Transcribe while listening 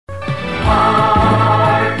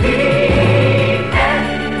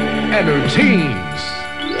Energies.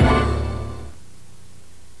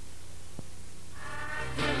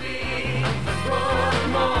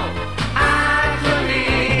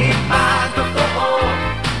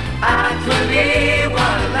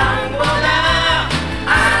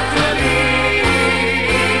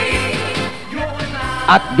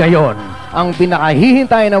 At gayon, ang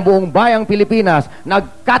pinakahihintay ng buong bayang Pilipinas,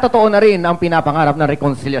 nagkatotoo na rin ang pinapangarap ng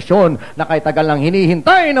rekonsiliasyon na kay tagal lang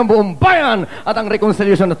hinihintay ng buong bayan. At ang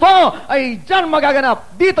rekonsiliasyon na to ay dyan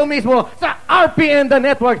magaganap dito mismo sa RPN The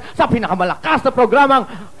Network sa pinakamalakas na programang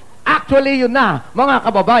Actually Yun Na, mga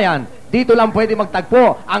kababayan. Dito lang pwede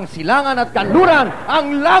magtagpo ang silangan at kanluran,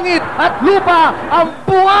 ang langit at lupa, ang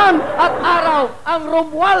buwan at araw, ang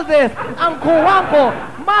Romualdez, ang Cuangco,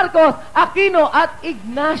 Marcos, Aquino at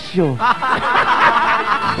Ignacio.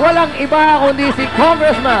 Walang iba kundi si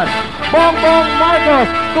Congressman Bong Bong Marcos.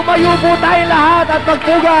 Tumayo po tayo lahat at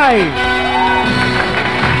magpugay.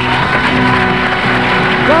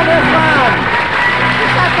 Congressman!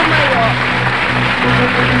 Siya tumayo.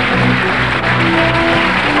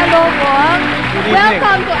 Hello, Bong.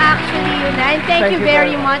 Welcome to Actually Yun Na. And thank you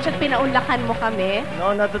very much at pinaunlakan mo kami.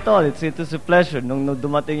 No, not at all. It was a pleasure. Nung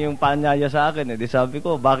dumating yung paanyaya sa akin, di sabi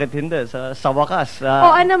ko, bakit hindi? Sa wakas.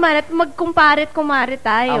 Oo naman, at magkumparit-kumari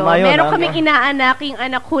tayo. Yun, Meron kaming inaanak, yung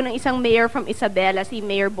anak ko ng isang mayor from Isabela, si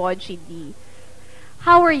Mayor Bodji D.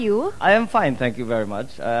 How are you? I am fine, thank you very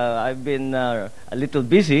much. I've been a little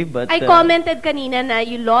busy, but... I commented kanina na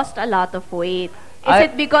you lost a lot of weight.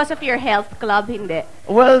 Is it because of your health club? Hindi.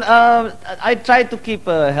 Well, I try to keep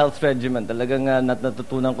a health regimen. Talagang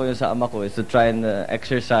natutunan ko yun sa ama ko is to try and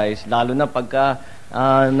exercise. Lalo na pagka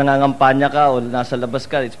nangangampanya ka o nasa labas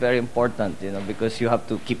ka, it's very important, you know, because you have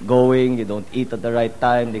to keep going, you don't eat at the right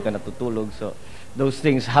time, di ka natutulog. So, those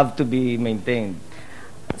things have to be maintained.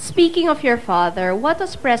 Speaking of your father, what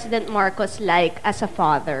was President Marcos like as a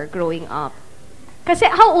father growing up? Kasi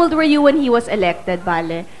how old were you when he was elected,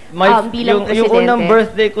 Bale? Bilang presidente? Yung unang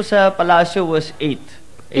birthday ko sa Palacio was 8.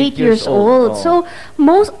 8 years old. So,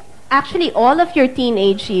 actually, all of your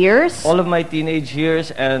teenage years? All of my teenage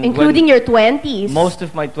years. And including your 20s? Most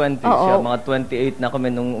of my 20s. Yeah, mga 28 na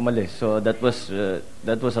kami nung umalis. So, that was a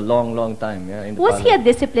long, long time. Yeah, in the was he a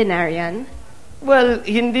disciplinarian? Well,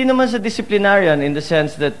 hindi naman sa disciplinarian in the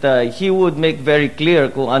sense that he would make very clear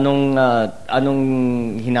kung anong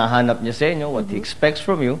hinahanap niya sa inyo, what he expects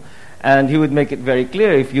from you. And he would make it very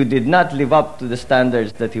clear if you did not live up to the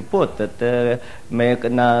standards that he put, that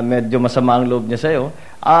medyo masama ang loob niya sa'yo.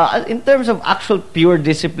 In terms of actual pure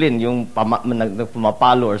discipline, yung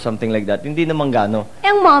pumapalo or something like that, hindi naman gano.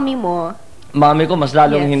 Ang mommy mo? Mami ko, mas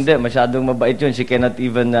lalong hindi. Masyadong mabait yun. She cannot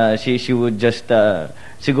even, she would just,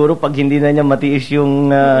 siguro pag hindi na niya matiis yung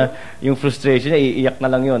frustration niya, iiyak na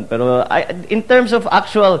lang yun. Pero in terms of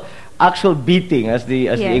actual beating, as the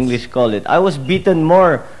English call it, I was beaten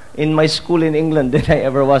more in my school in England than I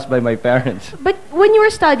ever was by my parents. But when you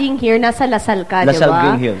were studying here, nasa Lasal ka, di ba? Lasal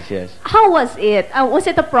Green Hills, yes. How was it? Was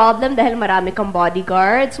it a problem dahil marami kang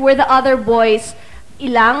bodyguards? Were the other boys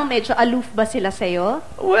medyo aloof ba sila sa'yo?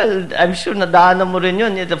 Well, I'm sure nadaanan mo rin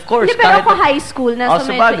yun. Of course. Hindi, pero ako high school na, so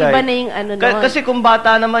medyo iba na yung ano nun. Kasi kung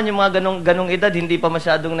bata naman, yung mga ganong edad, hindi pa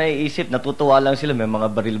masyadong naiisip. Natutuwa lang sila. May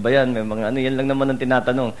mga baril ba yan? May mga yan lang naman ang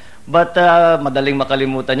tinatanong. But madaling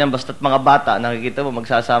makalimutan yan. Basta't mga bata, nakikita mo,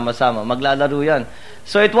 magsasama-sama, maglalaro yan.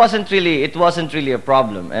 So it wasn't really a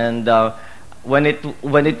problem. And when it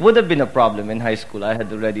would have been a problem in high school, I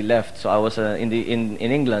had already left. So I was in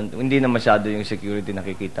England. Hindi na masyado yung security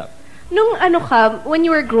nakikita. Nung when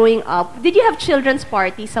you were growing up, did you have children's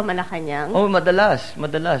parties sa Malacanang? Oh,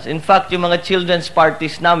 madalas. In fact, yung mga children's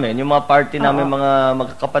parties namin, yung mga party namin mga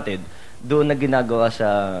magkakapatid, doon na ginagawa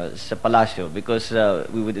sa Palacio because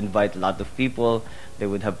we would invite a lot of people. They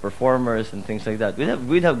would have performers and things like that.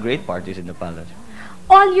 We'd have great parties in the palace.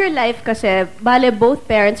 All your life kasi, Bale, both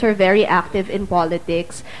parents are very active in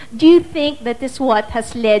politics. Do you think that is what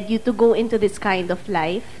has led you to go into this kind of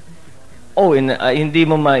life? Oh, hindi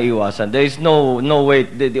mo maiiwasan. There is no way.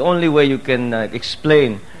 The only way you can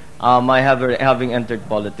explain my having entered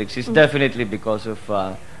politics is definitely because of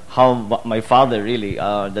how my father really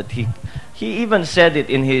that he even said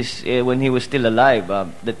it in his when he was still alive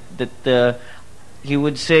that he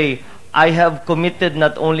would say, I have committed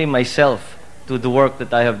not only myself to the work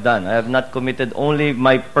that I have done. I have not committed only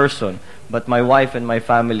my person, but my wife and my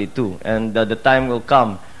family too. And the time will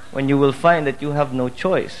come when you will find that you have no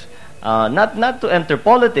choice. Not to enter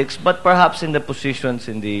politics, but perhaps in the positions,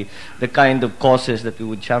 in the kind of causes that we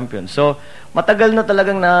would champion. So, matagal na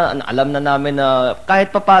talagang alam na namin na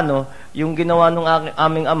kahit papano, yung ginawa ng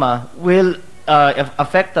aming ama will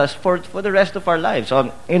affect us for the rest of our lives,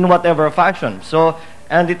 in whatever fashion. So,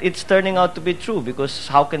 And it's turning out to be true,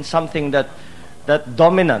 because how can something that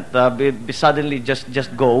dominant be suddenly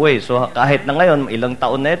just go away? So kahit na ngayon ilang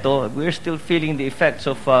taon na ito, we're still feeling the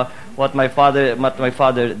effects of what my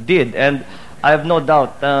father did, and I have no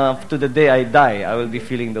doubt to the day I die I will be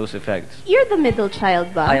feeling those effects. You're the middle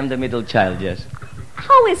child ba? I am the middle child, yes.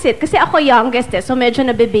 How is it? Kasi ako youngest so medyo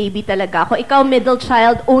nabe-baby talaga ako. Ikaw middle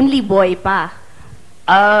child, only boy pa.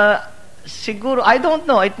 Siguro, I don't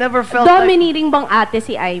know. It never felt Dominating bang ate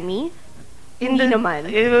si Aimee? Hindi naman.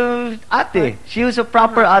 Ate. She was a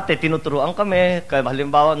proper ate. Tinuturuan kami.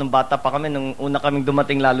 Halimbawa, nung bata pa kami, nung una kaming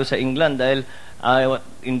dumating lalo sa England, dahil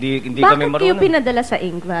hindi kami marunong. Bakit kayo pinadala sa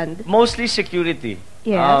England? Mostly security.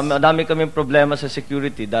 Yes. Madami kaming problema sa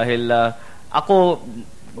security dahil ako,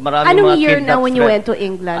 maraming Anong mga year na kidnap when you threat. went to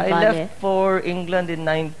England, I left for England in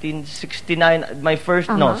 1969. My first,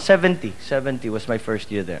 70 was my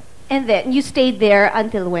first year there. And then, you stayed there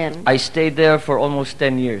until when? I stayed there for almost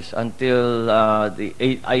 10 years until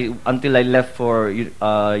until I left for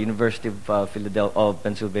University of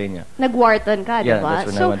Pennsylvania. Nag-Wharton ka, Yeah, diba?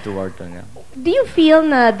 that's when I went to Wharton. Yeah. Do you feel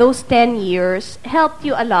na those 10 years helped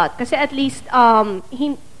you a lot? Kasi at least,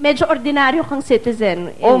 medyo ordinaryo kang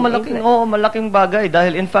citizen. Malaking bagay.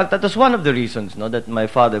 Dahil in fact, that was one of the reasons, no, that my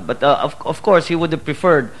father. But of course, he would have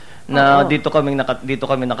preferred na dito kami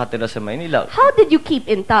nakatira sa Maynila. How did you keep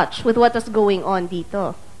in touch with what was going on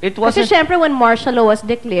dito? It wasn't. Kasi syempre when martial law was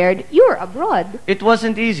declared, you were abroad. It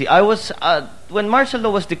wasn't easy. I was when martial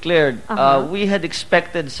law was declared, we had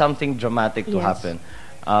expected something dramatic to happen.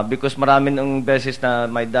 Because marami ng beses na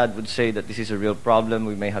my dad would say that this is a real problem,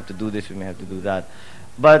 we may have to do this, we may have to do that.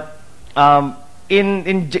 But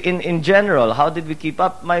in general, how did we keep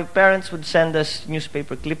up? My parents would send us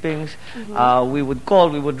newspaper clippings. We would call,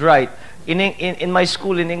 we would write. In my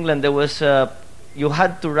school in England, there was you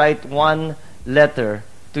had to write one letter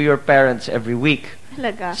to your parents every week.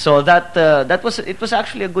 Talaga? So that was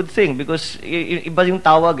actually a good thing, because iba yung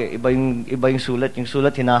tawag iba yung sulat. Yung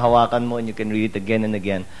sulat hinahawakan mo and you can read it again and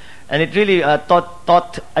again. And it really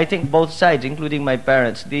taught I think both sides, including my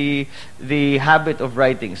parents, the habit of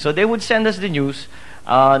writing. So they would send us the news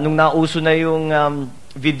nung nauso na yung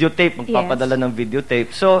videotape, magpapadala ng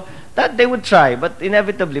videotape. So that they would try, but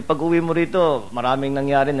inevitably pag uwi mo rito, maraming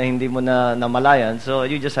nangyari na hindi mo na namalayan. So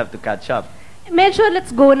you just have to catch up. Medyo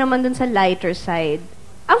let's go naman dun sa lighter side.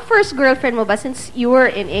 Ang first girlfriend mo ba, since you were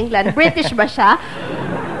in England, British ba siya?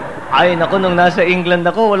 Ay, naku, nung nasa England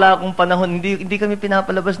ako, wala akong panahon, hindi kami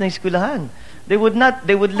pinapalabas ng eskwelahan. They would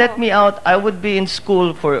let me out. I would be in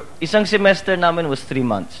school for, isang semester namin was 3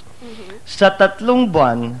 months. Sa 3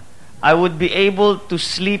 buwan, I would be able to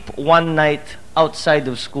sleep one night outside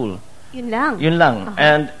of school. Yun lang? Yun lang.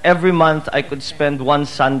 And every month, I could spend one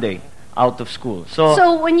Sunday out of school.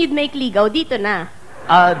 So when you'd make ligaw, dito na?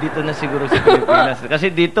 Dito na siguro sa Pilipinas.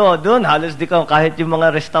 Kasi doon, halos di ka, kahit yung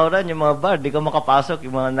mga restaurant, yung mga bar, di ka makapasok,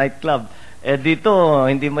 yung mga nightclub. Dito,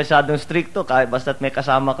 hindi masyadong stricto, kahit basta't may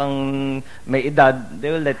kasama kang may edad, they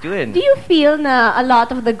will let you in. Do you feel na a lot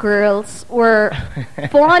of the girls were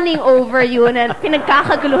fawning over you na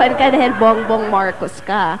pinagkakaguluhan ka dahil Bong Bong Marcos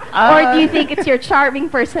ka? Or do you think it's your charming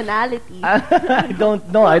personality? I don't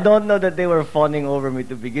know. I don't know that they were fawning over me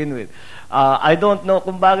to begin with. I don't know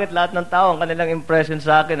kung bakit lahat ng tao, ang kanilang impression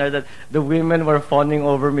sa akin are that the women were fawning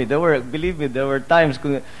over me. Believe me, there were times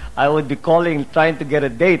kung I would be calling, trying to get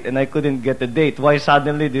a date, and I couldn't get a date. Why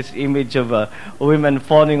suddenly this image of women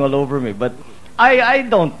fawning all over me? But I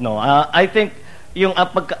don't know. I think yung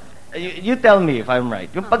you tell me if I'm right.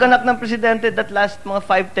 Yung pagganak ng presidente, that last mga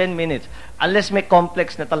 5-10 minutes, unless may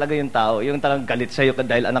complex na talaga yung tao, yung talagang galit sa'yo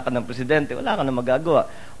dahil anak ka ng presidente, wala ka na magagawa.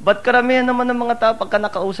 But karamihan naman ng mga tao, pagka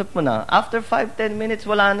nakausap mo na, after 5-10 minutes,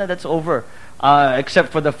 wala na, that's over. Except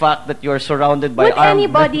for the fact that you're surrounded by Would armed...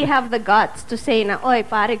 anybody have the guts to say na, oy,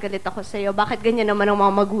 pare, galit ako sa'yo, bakit ganyan naman ang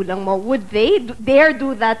mga magulang mo? Would they dare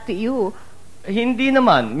do that to you? Hindi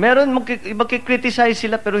naman. Meron magkikriticize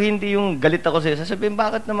sila pero hindi yung galit ako sila. Sasabihin,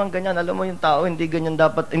 bakit naman ganyan? Alam mo yung tao, hindi ganyan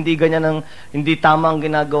dapat, hindi tama ang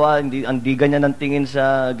ginagawa, hindi ganyan ang tingin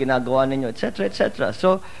sa ginagawa ninyo, etc., etc.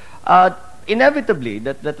 So, inevitably,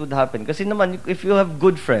 that would happen. Kasi naman, if you have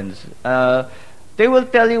good friends, they will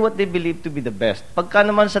tell you what they believe to be the best. Pagka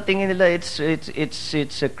naman sa tingin nila, it's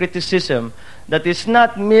a criticism that is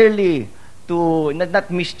not merely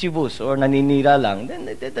not mischievous or naninira lang, then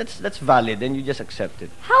that's valid and you just accept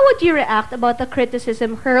it. How would you react about the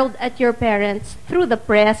criticism hurled at your parents through the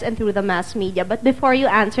press and through the mass media? But before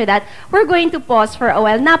you answer that, we're going to pause for a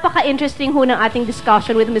while. Napaka-interesting ho ng ating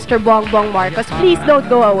discussion with Mr. Bong Bong Marcos. Please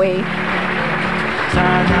don't go away.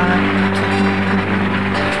 Sana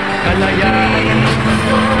kalayaan.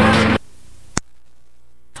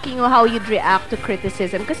 Asking know how you'd react to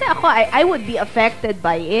criticism. Kasi ako, I would be affected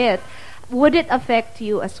by it. Would it affect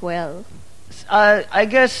you as well? I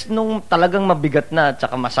guess nung talagang mabigat na at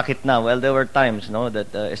saka masakit na, well, there were times, no,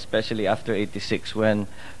 that especially after 86 when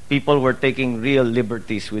people were taking real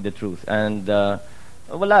liberties with the truth. And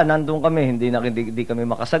wala, nandun kami, hindi kami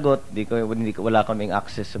makasagot, wala kaming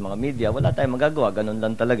access sa mga media, wala tayong magagawa, ganun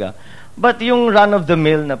lang talaga. But yung run of the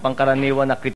mill na pangkaraniwan na